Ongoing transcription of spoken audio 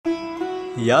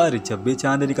यार जब भी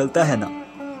चांद निकलता है ना,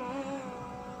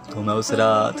 तो मैं उस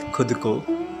रात खुद को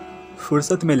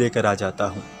फुर्सत में लेकर आ जाता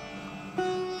हूँ,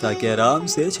 ताकि आराम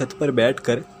से छत पर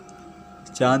बैठकर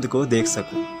चांद को देख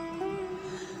सकूं।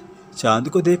 चांद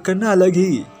को देखकर ना अलग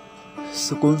ही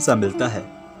सुकून सा मिलता है।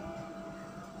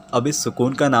 अब इस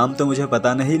सुकून का नाम तो मुझे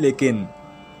पता नहीं,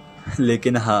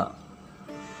 लेकिन हाँ,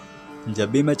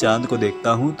 जब भी मैं चांद को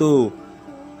देखता हूँ तो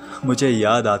मुझे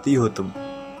याद आती हो तुम।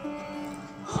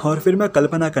 और फिर मैं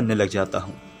कल्पना करने लग जाता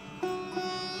हूँ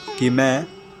कि मैं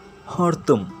और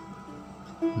तुम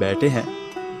बैठे हैं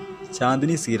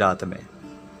चांदनी सी रात में,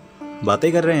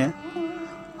 बातें कर रहे हैं,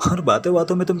 और बातों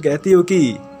बातों में तुम कहती हो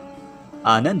कि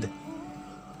आनंद,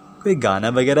 कोई गाना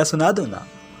वगैरह सुना दो ना।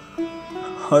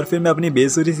 और फिर मैं अपनी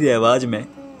बेसुरी सी आवाज में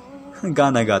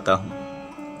गाना गाता हूँ।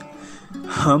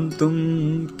 हम तुम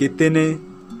कितने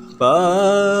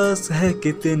पास है,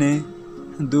 कितने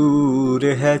दूर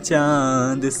है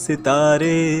चांद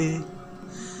सितारे,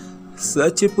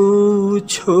 सच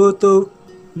पूछो तो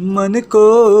मन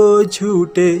को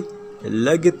झूठे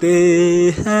लगते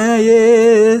हैं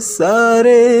ये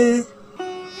सारे।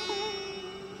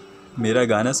 मेरा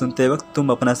गाना सुनते वक्त तुम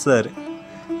अपना सर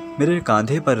मेरे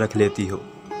कंधे पर रख लेती हो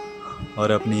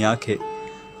और अपनी आंखें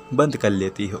बंद कर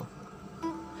लेती हो।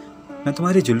 मैं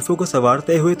तुम्हारी जुल्फों को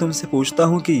संवारते हुए तुमसे पूछता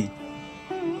हूं कि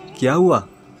क्या हुआ,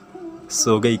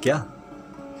 सो गई क्या?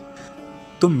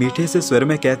 तुम मीठे से स्वर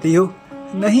में कहती हो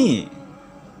नहीं,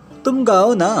 तुम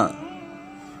गाओ ना,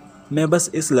 मैं बस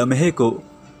इस लम्हे को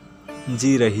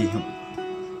जी रही हूं।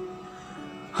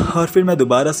 और फिर मैं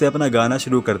दोबारा से अपना गाना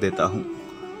शुरू कर देता हूं।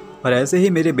 और ऐसे ही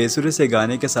मेरे बेसुरे से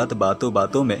गाने के साथ बातों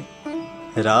बातों में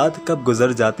रात कब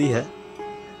गुजर जाती है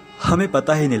हमें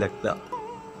पता ही नहीं लगता।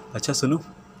 अच्छा सुनो,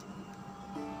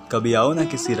 कभी आओ ना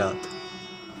किसी रात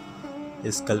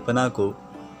इस कल्पना को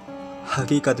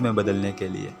हकीकत में बदलने के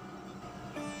लिए।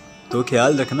 तो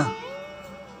ख्याल रखना,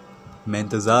 मैं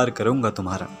इंतज़ार करूँगा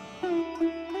तुम्हारा।